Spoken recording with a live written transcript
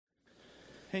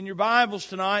in your Bibles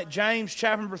tonight, James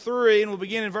chapter number 3, and we'll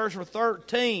begin in verse number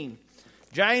 13.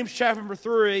 James chapter number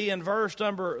 3 and verse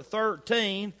number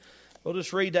 13. We'll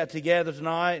just read that together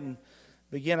tonight and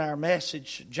begin our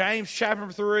message. James chapter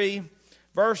number 3,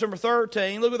 verse number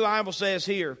 13. Look what the Bible says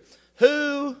here.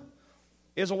 Who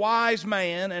is a wise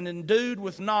man and endued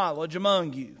with knowledge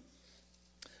among you?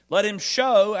 Let him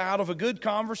show out of a good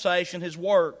conversation his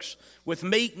works with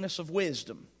meekness of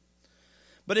wisdom.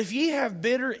 But if ye have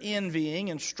bitter envying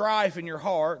and strife in your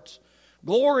hearts,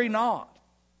 glory not,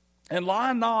 and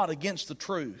lie not against the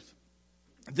truth.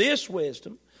 This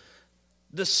wisdom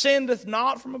descendeth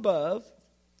not from above,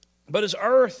 but is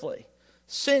earthly,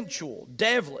 sensual,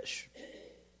 devilish.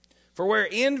 For where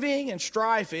envying and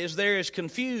strife is, there is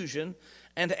confusion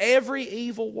and every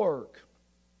evil work.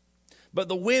 But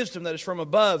the wisdom that is from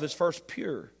above is first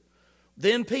pure,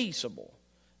 then peaceable,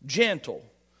 gentle,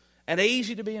 and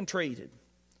easy to be entreated,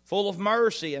 full of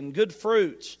mercy and good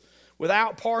fruits,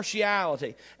 without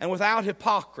partiality and without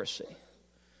hypocrisy.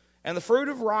 And the fruit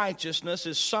of righteousness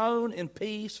is sown in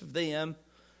peace of them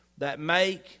that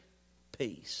make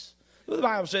peace. Look what the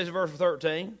Bible says in verse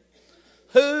 13.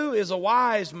 Who is a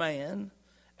wise man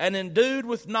and endued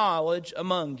with knowledge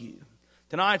among you?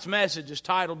 Tonight's message is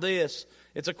titled this.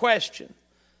 It's a question.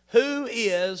 Who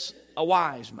is a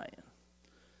wise man?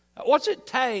 What's it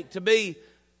take to be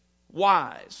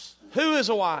wise? Who is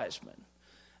a wise man?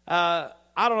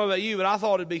 I don't know about you, but I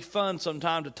thought it'd be fun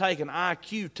sometime to take an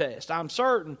IQ test. I'm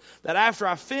certain that after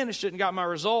I finished it and got my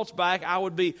results back, I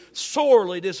would be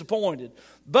sorely disappointed.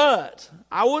 But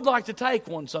I would like to take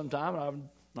one sometime, and I've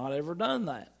not ever done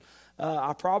that.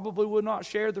 I probably would not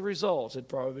share the results. It'd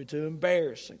probably be too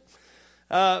embarrassing.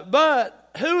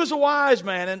 But who is a wise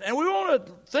man? And we want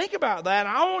to think about that.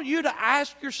 And I want you to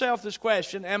ask yourself this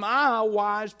question. Am I a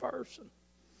wise person?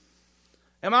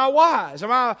 Am I wise?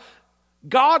 Am I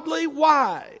godly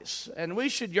wise? And we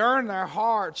should yearn in our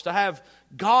hearts to have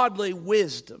godly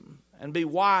wisdom and be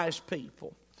wise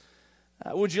people.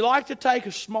 Would you like to take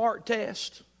a smart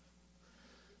test?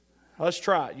 Let's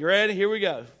try it. You ready? Here we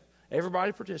go.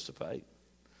 Everybody participate.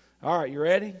 All right, you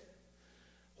ready?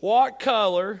 What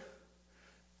color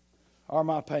are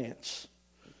my pants?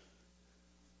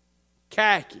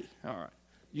 Khaki. All right.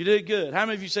 You did good. How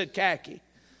many of you said khaki?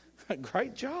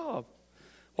 Great job.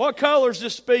 What color is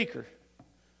this speaker?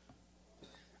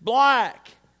 Black.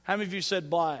 How many of you said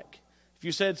black? If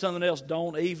you said something else,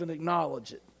 don't even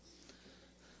acknowledge it.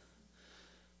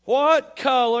 What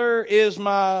color is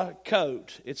my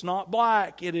coat? It's not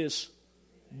black. It is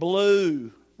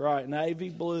blue. Right, navy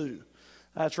blue.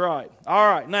 That's right.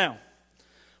 All right, now,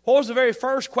 what was the very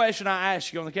first question I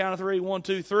asked you on the count of three? 1,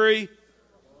 2, 3.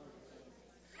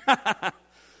 How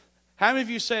many of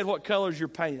you said, what color is your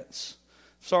pants?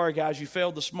 Sorry, guys, you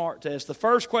failed the SMART test. The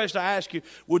first question I asked you,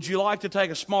 would you like to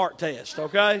take a SMART test,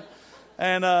 okay?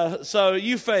 And so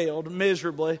you failed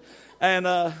miserably. And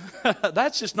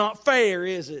that's just not fair,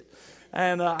 is it?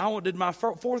 And did my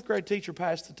fourth grade teacher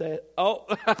pass the test? Oh,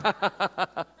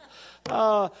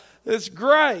 it's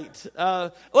great.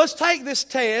 Let's take this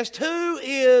test. Who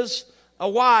is a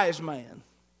wise man?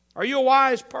 Are you a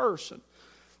wise person?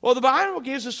 Well, the Bible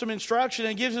gives us some instruction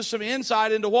and gives us some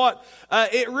insight into what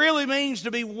it really means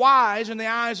to be wise in the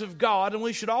eyes of God. And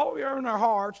we should all yearn our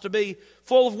hearts to be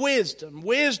full of wisdom.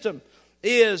 Wisdom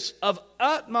is of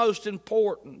utmost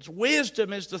importance.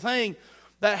 Wisdom is the thing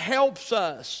that helps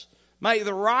us make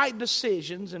the right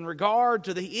decisions in regard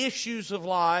to the issues of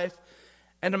life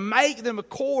and to make them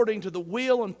according to the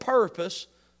will and purpose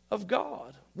of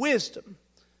God. Wisdom.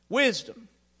 Wisdom.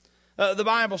 The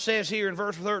Bible says here in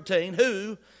verse 13,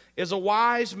 who is a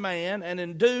wise man and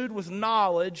endued with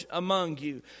knowledge among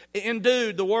you.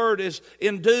 Endued, the word is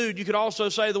endued. You could also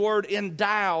say the word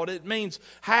endowed. It means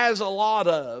has a lot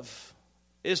of,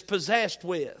 is possessed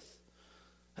with.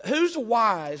 Who's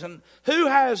wise and who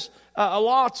has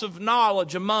lots of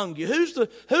knowledge among you? Who's the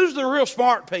real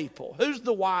smart people? Who's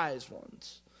the wise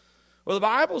ones? Well, the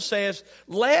Bible says,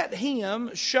 let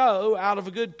him show out of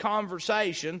a good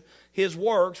conversation his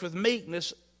works with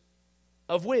meekness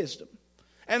of wisdom.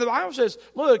 And the Bible says,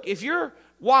 look, if you're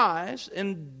wise,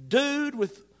 endued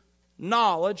with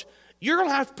knowledge, you're going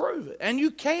to have to prove it. And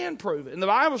you can prove it. And the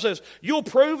Bible says you'll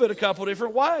prove it a couple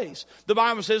different ways. The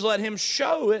Bible says let him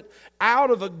show it out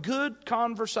of a good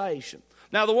conversation.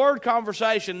 Now, the word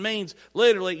conversation means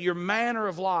literally your manner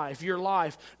of life, your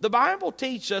life. The Bible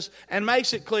teaches us and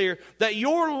makes it clear that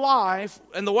your life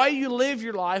and the way you live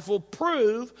your life will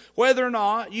prove whether or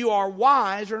not you are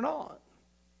wise or not.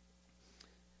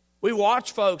 We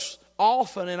watch folks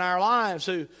often in our lives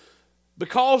who,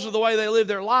 because of the way they live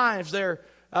their lives,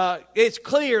 it's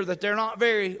clear that they're not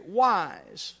very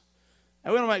wise.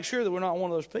 And we want to make sure that we're not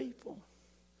one of those people.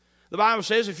 The Bible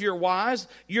says if you're wise,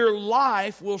 your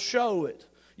life will show it.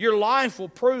 Your life will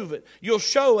prove it. You'll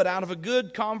show it out of a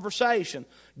good conversation.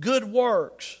 Good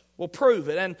works will prove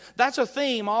it. And that's a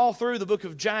theme all through the book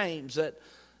of James, that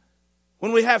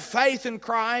when we have faith in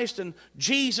Christ and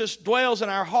Jesus dwells in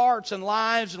our hearts and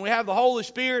lives and we have the Holy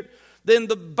Spirit, then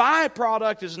the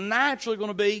byproduct is naturally going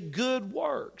to be good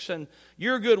works. And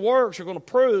your good works are going to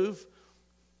prove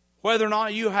whether or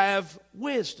not you have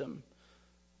wisdom.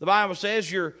 The Bible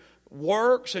says your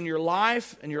works and your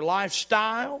life and your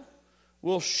lifestyle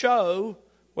will show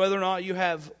whether or not you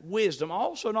have wisdom.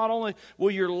 Also, not only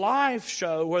will your life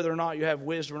show whether or not you have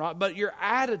wisdom or not, but your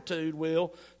attitude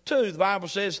will too. The Bible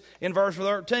says in verse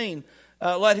 13,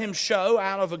 let him show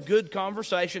out of a good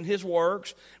conversation his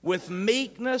works with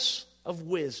meekness of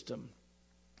wisdom.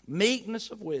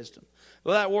 Meekness of wisdom.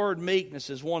 Well, that word meekness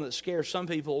is one that scares some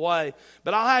people away.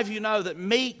 But I'll have you know that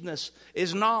meekness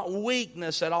is not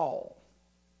weakness at all.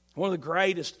 One of the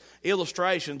greatest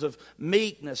illustrations of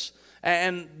meekness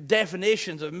and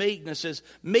definitions of meekness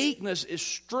is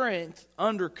strength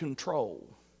under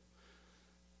control.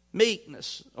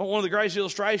 Meekness. One of the greatest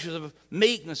illustrations of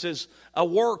meekness is a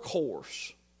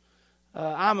workhorse.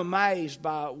 I'm amazed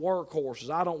by workhorses.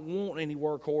 I don't want any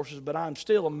workhorses, but I'm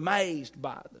still amazed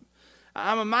by them.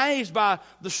 I'm amazed by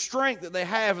the strength that they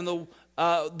have and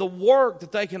the work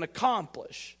that they can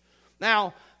accomplish.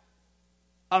 Now,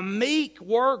 a meek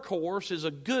workhorse is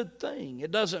a good thing.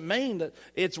 It doesn't mean that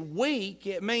it's weak.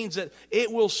 It means that it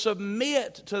will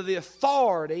submit to the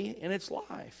authority in its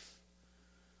life.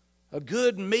 A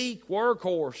good meek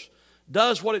workhorse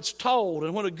does what it's told.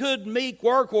 And when a good meek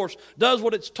workhorse does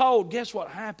what it's told, guess what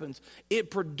happens? It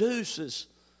produces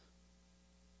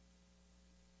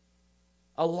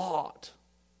a lot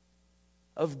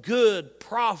of good,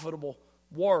 profitable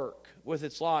work with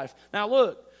its life. Now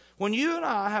look, when you and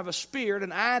I have a spirit,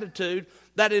 an attitude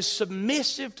that is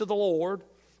submissive to the Lord,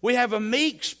 we have a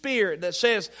meek spirit that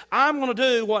says, I'm going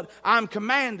to do what I'm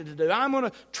commanded to do. I'm going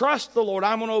to trust the Lord.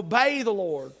 I'm going to obey the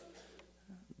Lord.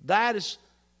 That is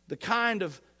the kind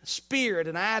of spirit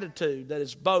and attitude that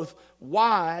is both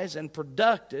wise and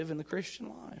productive in the Christian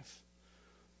life.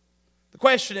 The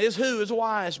question is, who is a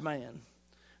wise man?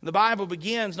 The Bible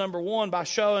begins, number one, by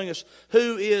showing us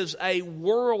who is a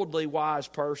worldly wise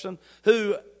person,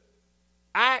 who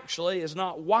actually is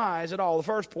not wise at all. The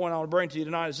first point I want to bring to you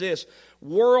tonight is this: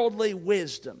 worldly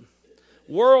wisdom.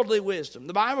 Worldly wisdom.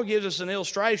 The Bible gives us an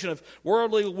illustration of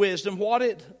worldly wisdom, what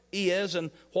it is and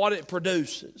what it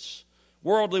produces.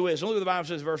 Worldly wisdom. Look what the Bible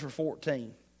says in verse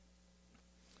 14.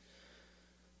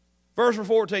 Verse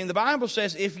 14, the Bible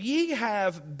says, if ye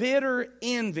have bitter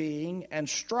envying and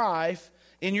strife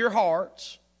in your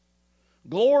hearts,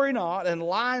 glory not and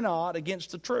lie not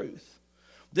against the truth.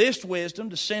 This wisdom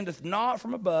descendeth not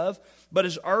from above, but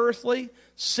is earthly,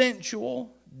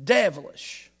 sensual,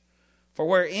 devilish. For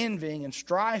where envying and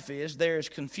strife is, there is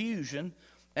confusion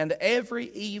and every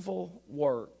evil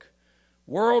work.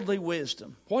 Worldly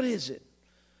wisdom. What is it?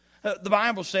 The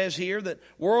Bible says here that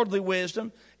worldly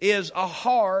wisdom is a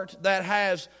heart that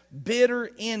has bitter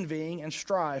envying and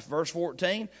strife. Verse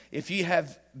 14, if you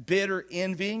have bitter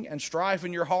envying and strife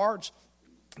in your hearts,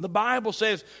 the Bible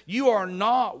says you are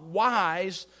not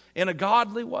wise in a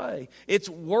godly way. It's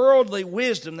worldly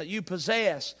wisdom that you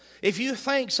possess. If you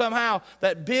think somehow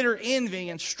that bitter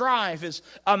envying and strife is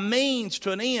a means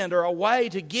to an end or a way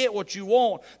to get what you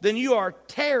want, then you are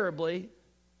terribly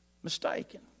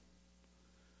mistaken.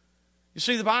 You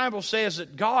see, the Bible says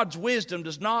that God's wisdom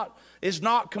is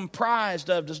not comprised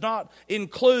of, does not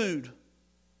include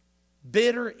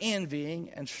bitter envying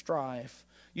and strife.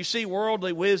 You see,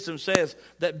 worldly wisdom says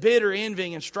that bitter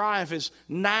envying and strife is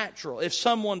natural. If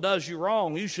someone does you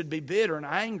wrong, you should be bitter and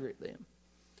angry at them.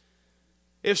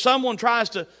 If someone tries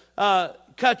to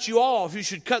cut you off, you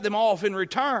should cut them off in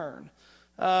return.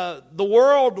 The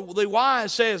worldly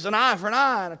wise says an eye for an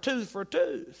eye and a tooth for a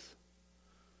tooth.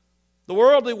 The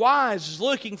worldly wise is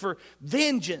looking for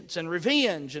vengeance and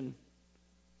revenge and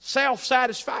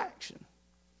self-satisfaction.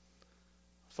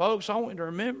 Folks, I want you to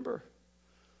remember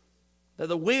that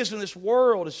the wisdom of this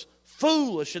world is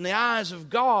foolish in the eyes of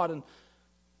God. And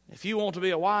if you want to be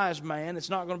a wise man, it's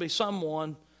not going to be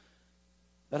someone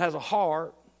that has a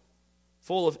heart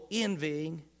full of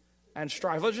envying and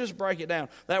strife. Let's just break it down.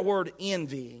 That word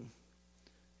envying.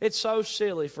 It's so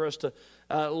silly for us to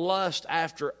lust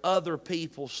after other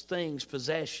people's things,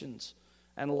 possessions,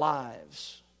 and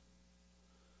lives.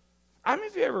 How many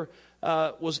of you ever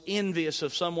was envious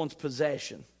of someone's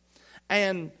possession?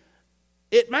 And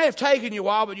it may have taken you a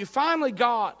while, but you finally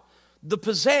got the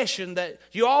possession that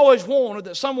you always wanted,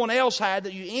 that someone else had,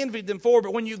 that you envied them for.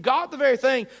 But when you got the very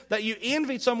thing that you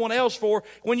envied someone else for,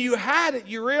 when you had it,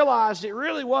 you realized it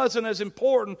really wasn't as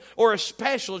important or as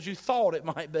special as you thought it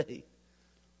might be.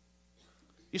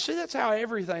 You see, that's how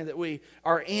everything that we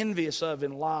are envious of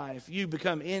in life, you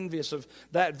become envious of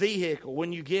that vehicle.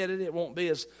 When you get it, it won't be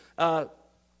as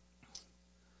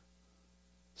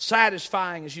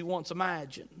satisfying as you once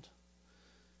imagined.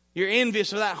 You're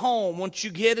envious of that home. Once you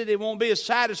get it, it won't be as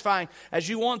satisfying as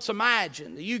you once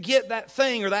imagined. You get that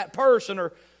thing or that person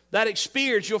or that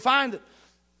experience, you'll find that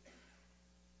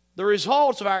the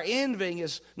results of our envying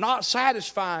is not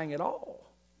satisfying at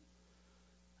all.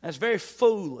 That's very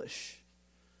foolish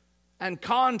and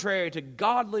contrary to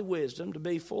godly wisdom to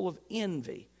be full of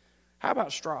envy. How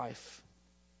about strife?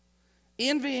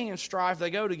 Envying and strife, they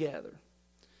go together.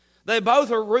 They both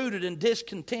are rooted in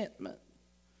discontentment.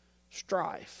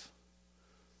 Strife.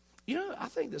 You know, I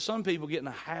think that some people get in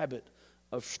a habit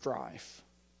of strife.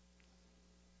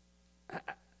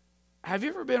 Have you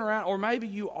ever been around, or maybe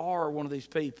you are one of these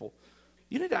people?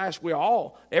 You need to ask,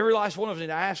 every last one of us need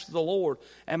to ask the Lord,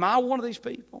 am I one of these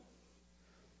people?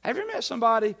 Have you met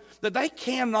somebody that they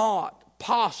cannot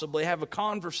possibly have a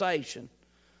conversation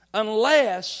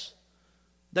unless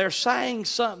they're saying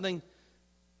something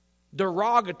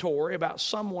derogatory about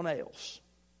someone else?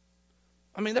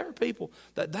 I mean, there are people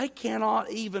that they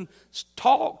cannot even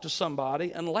talk to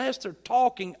somebody unless they're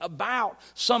talking about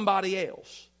somebody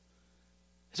else.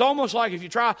 It's almost like if you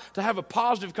try to have a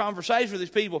positive conversation with these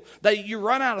people, you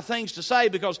run out of things to say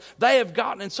because they have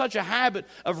gotten in such a habit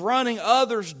of running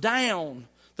others down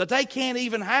that they can't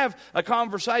even have a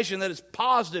conversation that is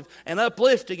positive and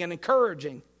uplifting and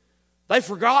encouraging. They've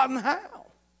forgotten how.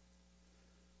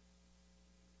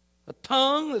 A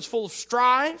tongue that's full of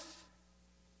strife.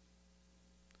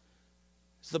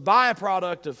 It's the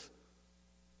byproduct of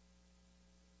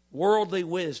worldly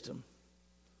wisdom.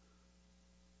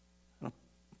 And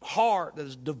a heart that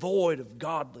is devoid of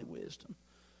godly wisdom.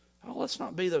 Oh, let's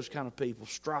not be those kind of people.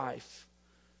 Strife.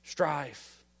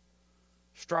 Strife.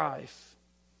 Strife.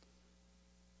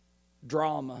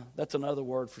 Drama. That's another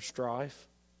word for strife.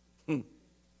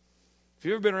 If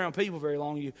you've ever been around people very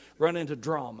long, you run into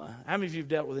drama. How many of you have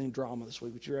dealt with any drama this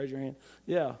week? Would you raise your hand?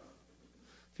 Yeah.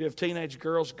 If you have teenage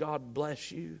girls, God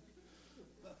bless you.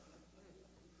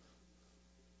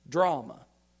 Drama.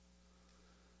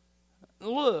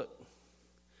 Look,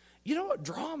 you know what?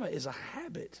 Drama is a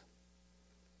habit.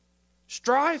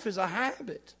 Strife is a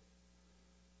habit.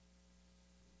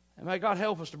 And may God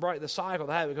help us to break the cycle of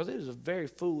the habit, because it is a very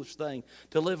foolish thing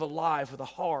to live a life with a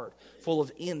heart full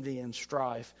of envy and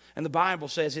strife. And the Bible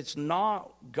says it's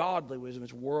not godly wisdom,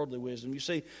 it's worldly wisdom. You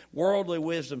see, worldly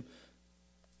wisdom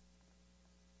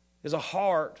is a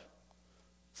heart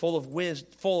full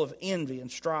of envy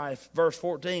and strife. Verse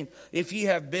 14, if ye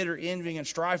have bitter envy and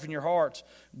strife in your hearts,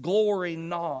 glory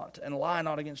not and lie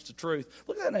not against the truth.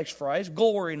 Look at that next phrase,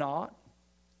 glory not.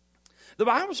 The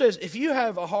Bible says if you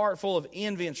have a heart full of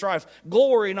envy and strife,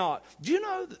 glory not. Do you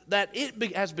know that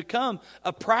it has become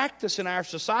a practice in our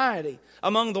society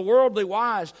among the worldly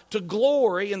wise to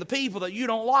glory in the people that you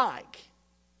don't like?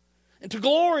 And to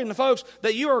glory in the folks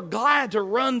that you are glad to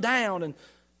run down and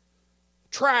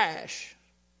trash.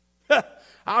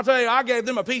 I'll tell you, I gave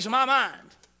them a piece of my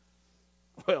mind.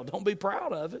 Well, don't be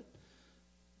proud of it,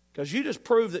 because you just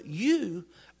proved that you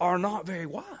are not very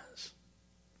wise.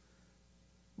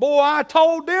 Boy, I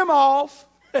told them off.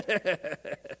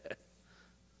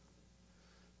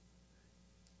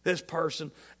 This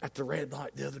person at the red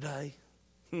light the other day,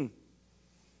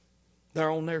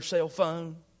 they're on their cell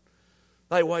phone.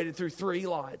 They waited through 3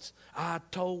 lights. I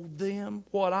told them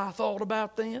what I thought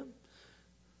about them.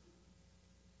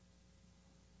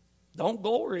 Don't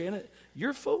glory in it.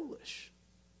 You're foolish.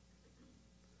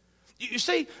 You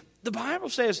see, the Bible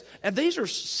says, and these are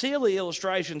silly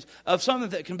illustrations of something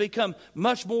that can become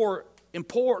much more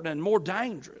important and more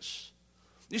dangerous.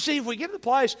 You see, if we get to the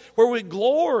place where we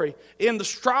glory in the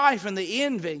strife and the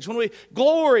envyings, when we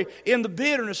glory in the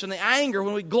bitterness and the anger,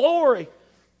 when we glory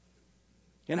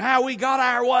in how we got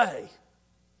our way,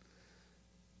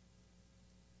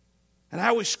 and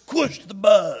how we squished the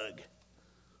bug,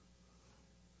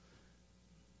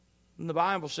 and the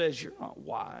Bible says you're not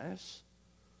wise.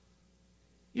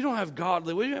 You don't have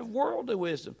godly wisdom, you have worldly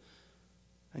wisdom.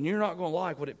 And you're not going to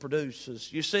like what it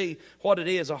produces. You see what it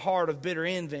is, a heart of bitter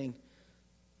envying,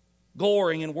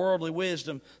 glorying in worldly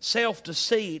wisdom,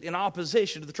 self-deceit in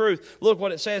opposition to the truth. Look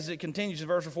what it says, it continues in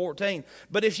verse 14.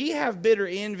 But if ye have bitter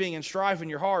envying and strife in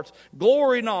your hearts,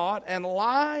 glory not and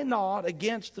lie not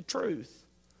against the truth.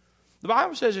 The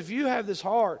Bible says if you have this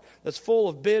heart that's full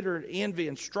of bitter envy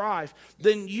and strife,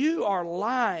 then you are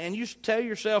lying. And you tell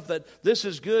yourself that this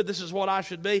is good, this is what I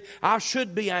should be. I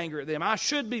should be angry at them. I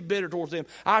should be bitter towards them.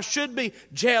 I should be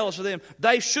jealous of them.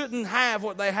 They shouldn't have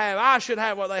what they have. I should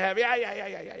have what they have.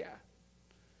 Yeah.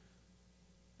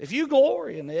 If you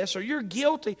glory in this, or you're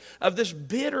guilty of this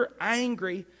bitter,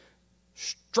 angry,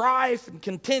 strife, and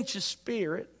contentious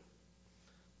spirit,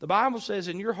 the Bible says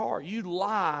in your heart you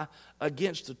lie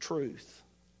against the truth.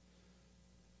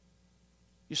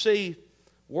 You see,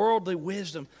 worldly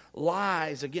wisdom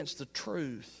lies against the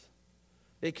truth.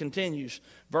 It continues,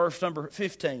 verse number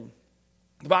 15.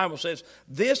 The Bible says,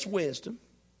 this wisdom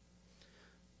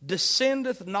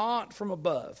descendeth not from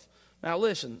above. Now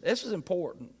listen, this is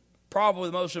important. Probably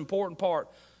the most important part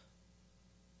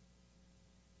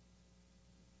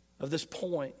of this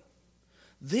point.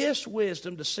 This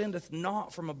wisdom descendeth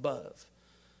not from above.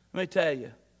 Let me tell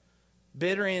you,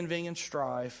 bitter envy and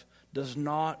strife does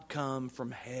not come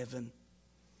from heaven.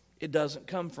 It doesn't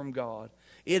come from God.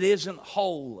 It isn't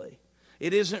holy.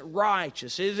 It isn't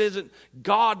righteous. It isn't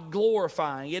God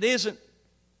glorifying. It isn't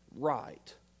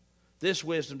right. This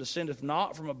wisdom descendeth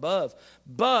not from above,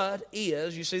 but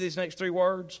is, you see these next three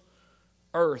words?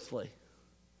 Earthly.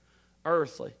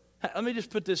 Earthly. Let me just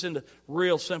put this into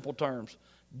real simple terms.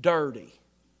 Dirty.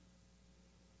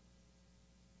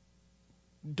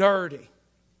 Dirty.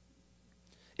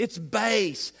 It's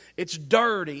base. It's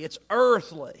dirty. It's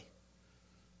earthly.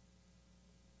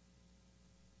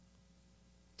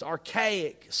 It's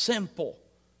archaic, simple,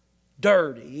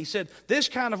 dirty. He said this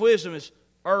kind of wisdom is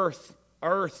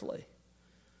earthly.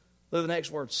 Look at the next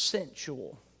word,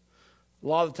 sensual. A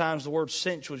lot of the times the word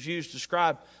sensual is used to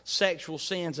describe sexual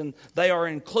sins, and they are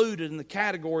included in the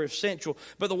category of sensual.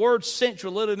 But the word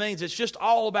sensual literally means it's just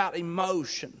all about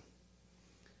emotion.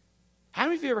 How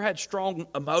many of you ever had strong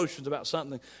emotions about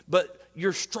something, but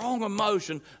your strong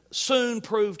emotion soon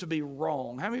proved to be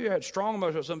wrong? How many of you had strong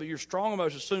emotions about something, but your strong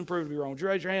emotions soon proved to be wrong? Would you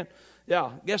raise your hand?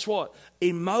 Yeah, guess what?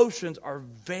 Emotions are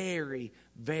very,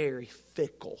 very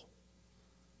fickle.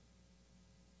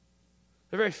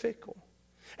 They're very fickle.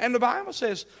 And the Bible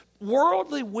says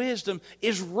worldly wisdom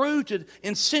is rooted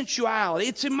in sensuality.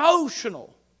 It's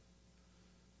emotional.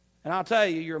 And I'll tell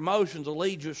you, your emotions will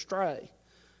lead you astray.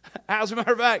 As a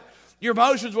matter of fact, your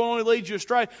emotions will only lead you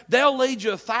astray. They'll lead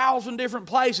you 1,000 different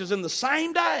places in the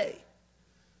same day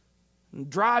and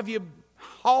drive you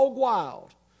hog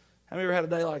wild. Have you ever had a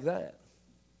day like that?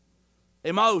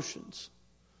 Emotions.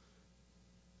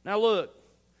 Now look,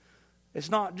 it's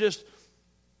not just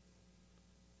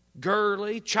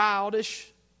girly,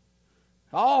 childish.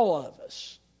 All of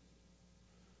us,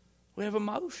 we have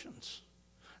emotions.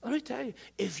 Let me tell you,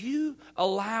 if you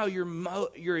allow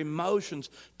your emotions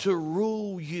to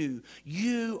rule you,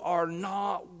 you are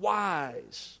not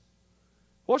wise.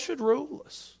 What should rule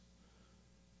us?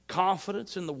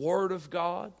 Confidence in the Word of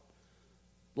God,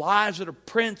 lives that are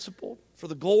principled for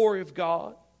the glory of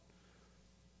God.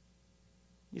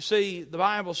 You see, the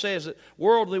Bible says that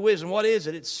worldly wisdom, what is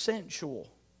it? It's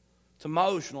sensual. It's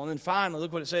emotional. And then finally,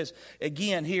 look what it says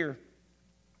again here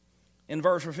in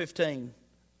verse 15.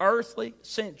 Earthly,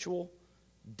 sensual,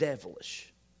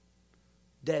 devilish.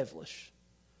 Devilish.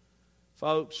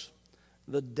 Folks,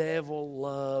 the devil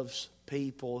loves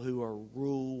people who are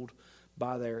ruled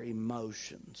by their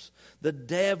emotions. The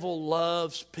devil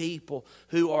loves people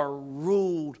who are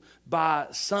ruled by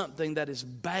something that is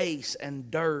base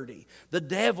and dirty. The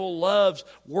devil loves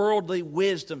worldly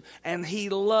wisdom, and he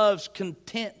loves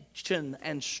contention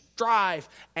and strife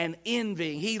and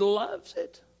envy. He loves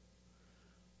it.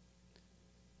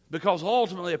 Because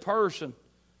ultimately a person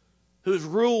who is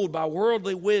ruled by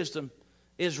worldly wisdom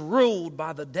is ruled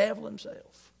by the devil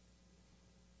himself.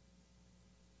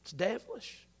 It's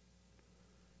devilish.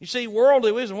 You see,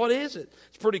 worldly wisdom, what is it?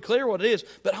 It's pretty clear what it is,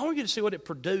 but I want you to see what it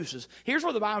produces. Here's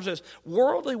what the Bible says.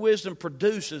 Worldly wisdom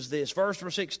produces this. Verse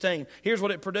number 16. Here's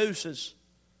what it produces.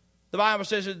 The Bible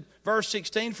says in verse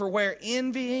 16, for where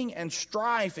envying and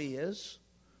strife is,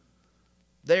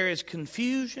 there is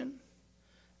confusion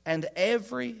and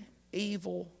every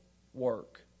evil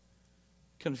work.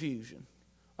 Confusion.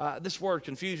 This word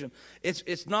confusion,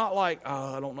 it's not like,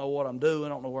 I don't know what I'm doing, I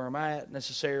don't know where I'm at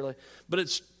necessarily, but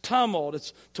it's tumult,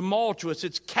 it's tumultuous,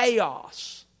 it's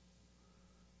chaos.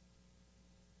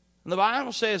 And the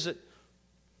Bible says that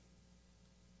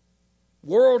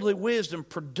worldly wisdom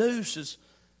produces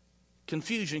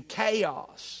confusion,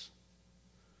 chaos,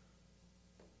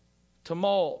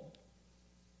 tumult,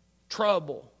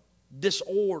 trouble,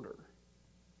 disorder.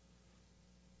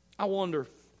 I wonder,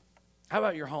 how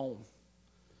about your home?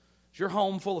 Is your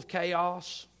home full of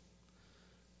chaos?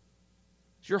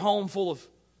 Is your home full of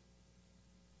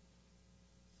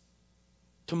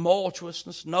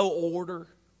tumultuousness, no order.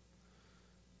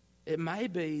 It may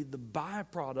be the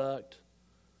byproduct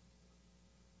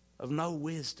of no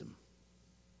wisdom.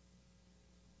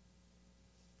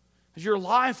 Is your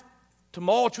life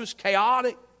tumultuous,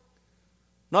 chaotic,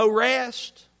 no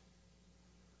rest?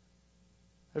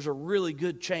 There's a really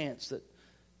good chance that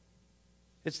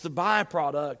it's the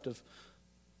byproduct of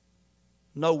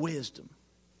no wisdom.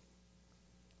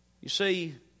 You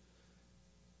see,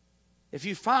 if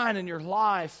you find in your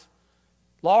life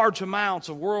large amounts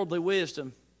of worldly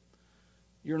wisdom,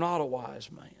 you're not a wise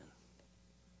man.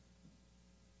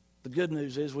 The good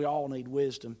news is we all need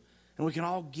wisdom, and we can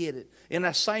all get it. In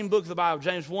that same book of the Bible,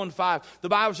 James 1:5, the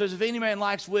Bible says, if any man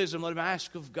lacks wisdom, let him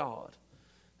ask of God,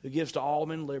 who gives to all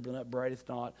men liberally and upbraideth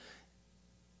not.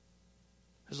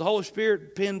 As the Holy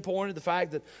Spirit pinpointed the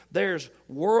fact that there's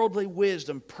worldly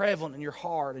wisdom prevalent in your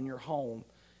heart and your home.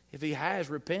 If he has,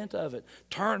 repent of it.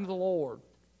 Turn to the Lord.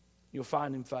 You'll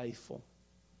find him faithful.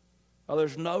 Oh,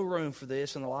 there's no room for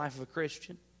this in the life of a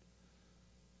Christian.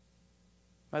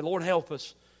 May the Lord help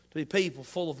us to be people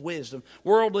full of wisdom.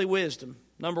 Worldly wisdom,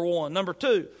 number one. Number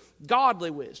two, godly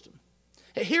wisdom.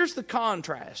 Here's the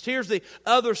contrast. Here's the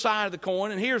other side of the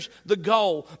coin, and here's the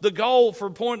goal. The goal for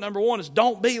point number one is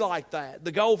don't be like that.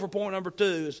 The goal for point number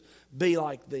two is be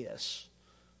like this.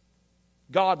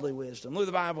 Godly wisdom. Look what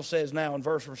the Bible says now in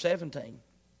verse 17.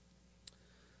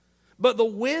 But the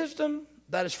wisdom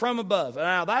that is from above.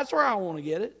 Now that's where I want to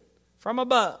get it. From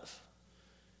above.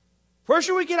 Where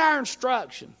should we get our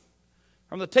instruction?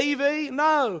 From the TV?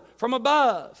 No, from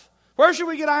above. Where should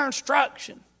we get our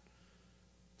instruction?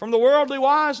 From the worldly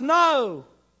wise? No,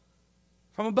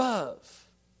 from above.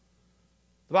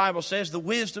 The Bible says the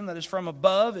wisdom that is from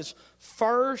above is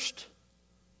first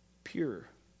pure.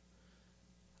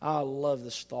 I love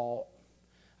this thought.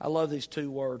 I love these two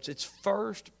words. It's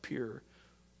first pure.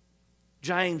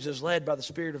 James is led by the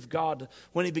Spirit of God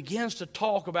when he begins to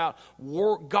talk about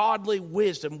godly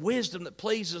wisdom, wisdom that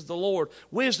pleases the Lord,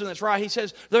 wisdom that's right. He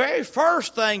says the very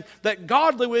first thing that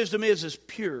godly wisdom is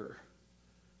pure.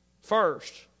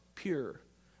 First, pure.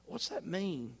 What's that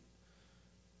mean?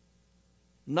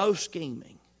 No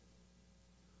scheming,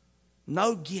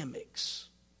 no gimmicks,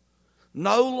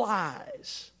 no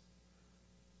lies.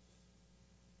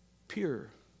 Pure.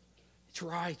 It's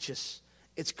righteous.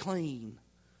 It's clean.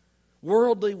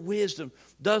 Worldly wisdom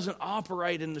doesn't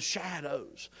operate in the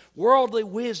shadows. Worldly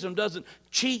wisdom doesn't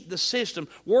cheat the system.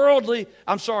 Godly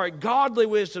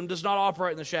wisdom does not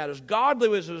operate in the shadows. Godly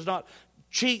wisdom does not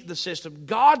cheat the system.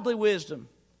 Godly wisdom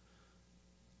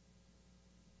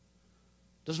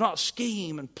does not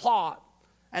scheme and plot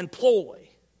and ploy.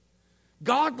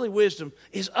 Godly wisdom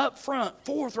is upfront,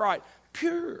 forthright,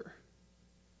 pure,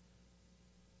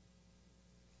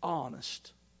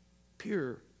 honest,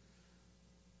 pure,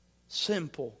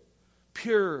 simple,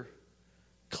 pure,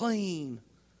 clean,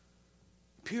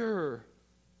 pure,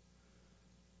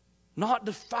 not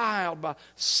defiled by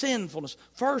sinfulness.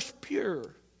 First,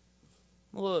 pure.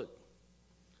 Look,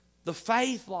 the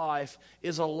faith life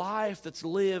is a life that's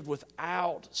lived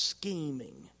without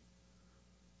scheming.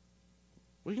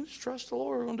 We can just trust the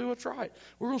Lord. We're going to do what's right.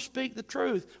 We're going to speak the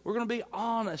truth. We're going to be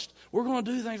honest. We're going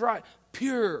to do things right.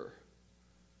 Pure.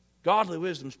 Godly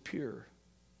wisdom is pure.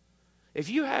 If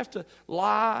you have to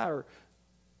lie or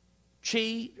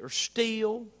cheat or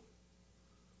steal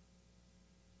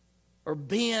or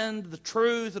bend the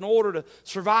truth in order to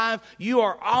survive, you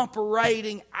are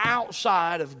operating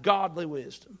outside of godly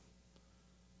wisdom.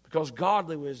 Because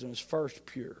godly wisdom is first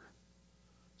pure.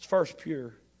 It's first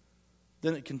pure.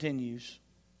 Then it continues.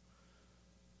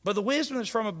 But the wisdom that's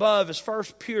from above is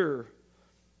first pure,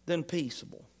 then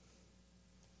peaceable.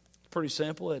 It's pretty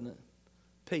simple, isn't it?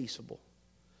 Peaceable.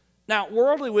 Now,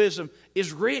 worldly wisdom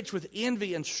is rich with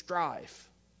envy and strife.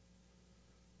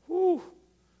 Whew.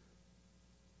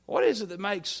 What is it that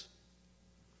makes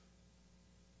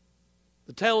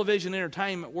the television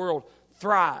entertainment world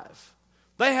thrive?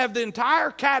 They have the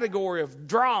entire category of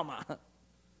drama.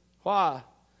 Why?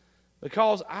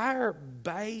 Because our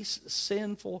base,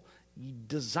 sinful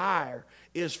desire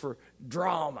is for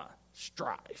drama,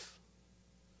 strife.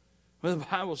 When the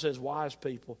Bible says wise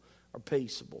people are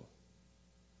peaceable.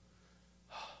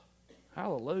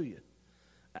 Hallelujah.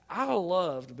 I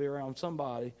love to be around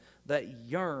somebody that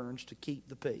yearns to keep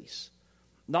the peace.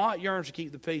 Not yearns to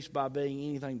keep the peace by being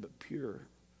anything but pure.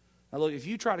 Now look, if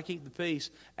you try to keep the peace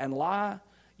and lie,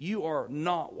 you are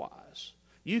not wise.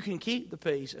 You can keep the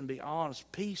peace and be honest.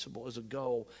 Peaceable is a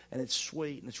goal, and it's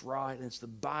sweet, and it's right, and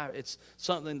it's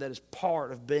something that is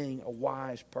part of being a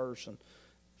wise person.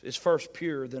 It's first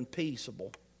pure, then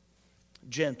peaceable.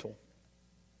 Gentle.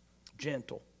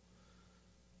 Gentle.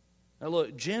 Now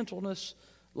look, gentleness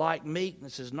like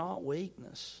meekness is not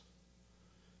weakness.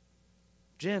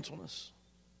 Gentleness.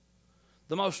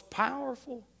 The most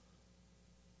powerful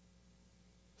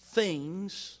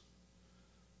things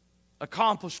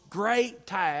accomplish great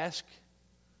tasks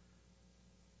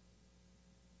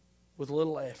with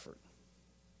little effort.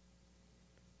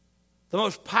 The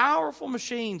most powerful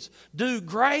machines do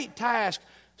great tasks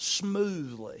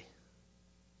smoothly.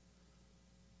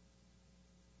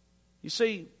 You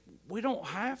see, we don't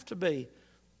have to be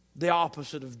the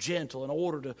opposite of gentle in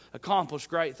order to accomplish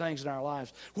great things in our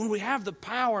lives. When we have the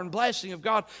power and blessing of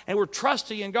God and we're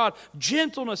trusting in God,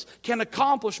 gentleness can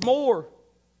accomplish more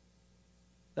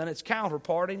than its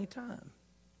counterpart any time.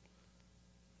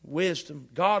 Wisdom,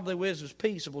 godly wisdom is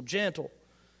peaceable, gentle,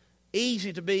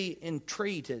 easy to be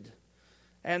entreated.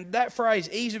 And that phrase,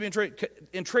 easy to be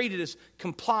entreated, is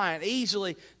compliant,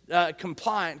 easily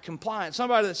compliant.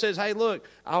 Somebody that says, hey, look,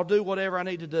 I'll do whatever I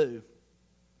need to do.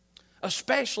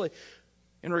 Especially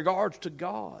in regards to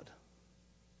God.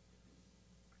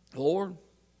 Lord,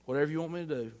 whatever you want me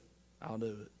to do, I'll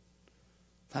do it.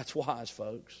 That's wise,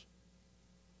 folks.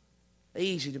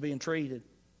 Easy to be entreated.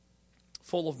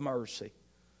 Full of mercy.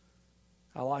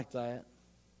 I like that.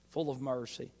 Full of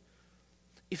mercy.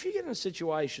 If you get in a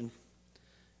situation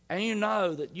and you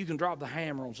know that you can drop the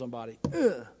hammer on somebody,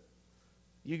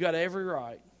 you got every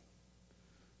right.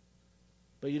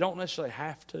 But you don't necessarily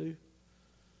have to.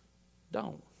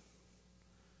 Don't.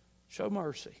 Show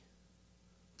mercy.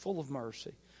 Full of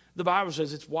mercy. The Bible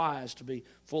says it's wise to be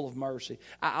full of mercy.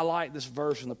 I like this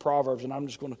verse in the Proverbs, and I'm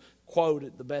just going to quote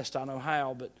it the best I know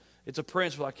how, but it's a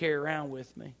principle I carry around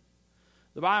with me.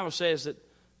 The Bible says that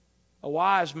a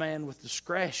wise man with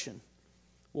discretion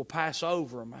will pass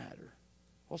over a matter.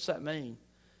 What's that mean?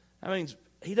 That means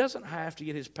he doesn't have to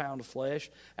get his pound of flesh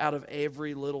out of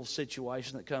every little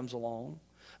situation that comes along.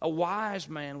 A wise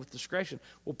man with discretion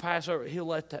will pass over. He'll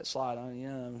let that slide.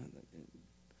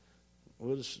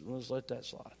 We'll just let that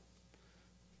slide.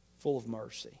 Full of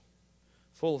mercy.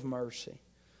 Full of mercy.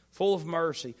 Full of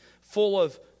mercy. Full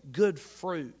of good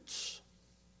fruits.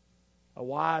 A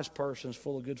wise person is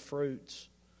full of good fruits.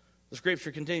 The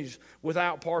Scripture continues,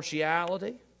 without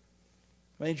partiality.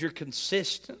 Means you're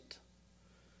consistent.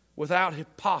 Without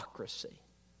hypocrisy.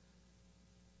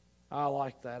 I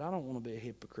like that. I don't want to be a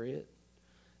hypocrite.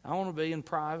 I want to be in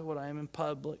private what I am in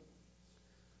public.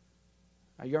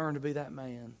 I yearn to be that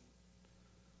man.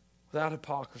 Without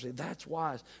hypocrisy. That's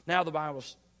wise. Now the Bible,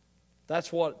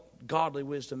 that's what godly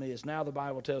wisdom is. Now the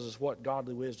Bible tells us what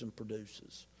godly wisdom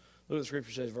produces. Look what the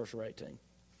Scripture says, verse 18.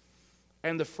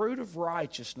 And the fruit of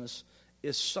righteousness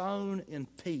is sown in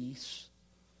peace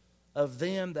of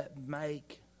them that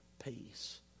make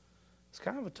peace. It's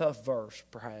kind of a tough verse,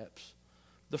 perhaps.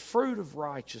 The fruit of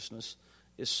righteousness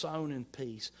is sown in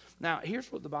peace. Now,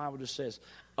 here's what the Bible just says.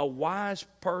 A wise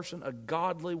person, a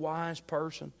godly wise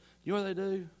person, you know what they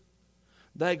do?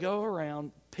 They go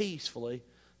around peacefully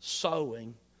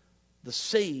sowing the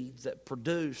seeds that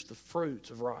produce the fruits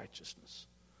of righteousness.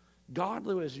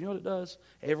 Godly wisdom, you know what it does?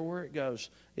 Everywhere it goes,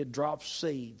 it drops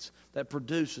seeds that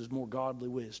produces more godly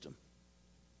wisdom.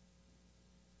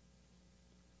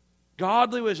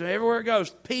 Godly wisdom, everywhere it goes,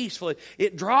 peacefully,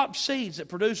 it drops seeds that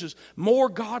produces more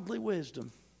godly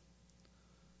wisdom.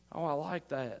 Oh, I like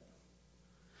that.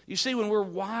 You see, when we're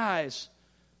wise,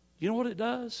 you know what it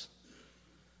does?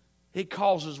 It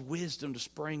causes wisdom to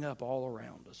spring up all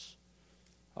around us.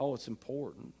 Oh, it's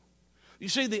important. You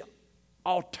see, the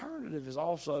alternative is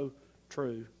also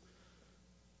true.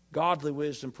 Godly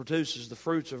wisdom produces the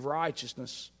fruits of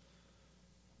righteousness.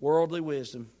 Worldly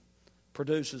wisdom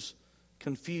produces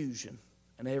confusion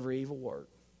and every evil work.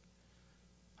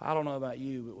 I don't know about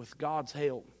you, but with God's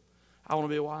help, I want to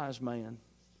be a wise man.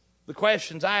 The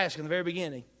question's asked in the very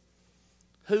beginning,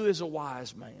 who is a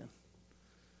wise man?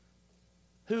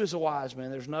 Who is a wise man?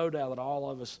 There's no doubt that all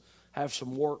of us have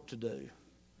some work to do.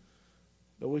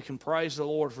 But we can praise the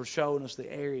Lord for showing us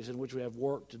the areas in which we have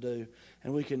work to do.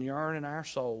 And we can yearn in our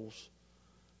souls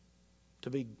to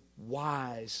be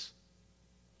wise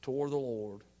toward the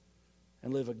Lord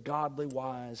and live a godly,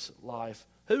 wise life.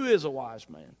 Who is a wise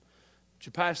man? Did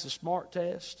you pass the SMART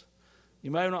test? You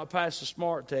may not pass the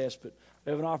SMART test, but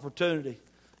we have an opportunity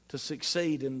to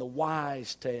succeed in the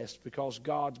wise test because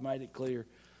God's made it clear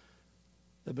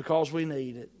that because we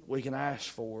need it, we can ask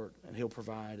for it and He'll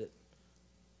provide it.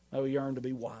 May we yearn to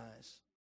be wise.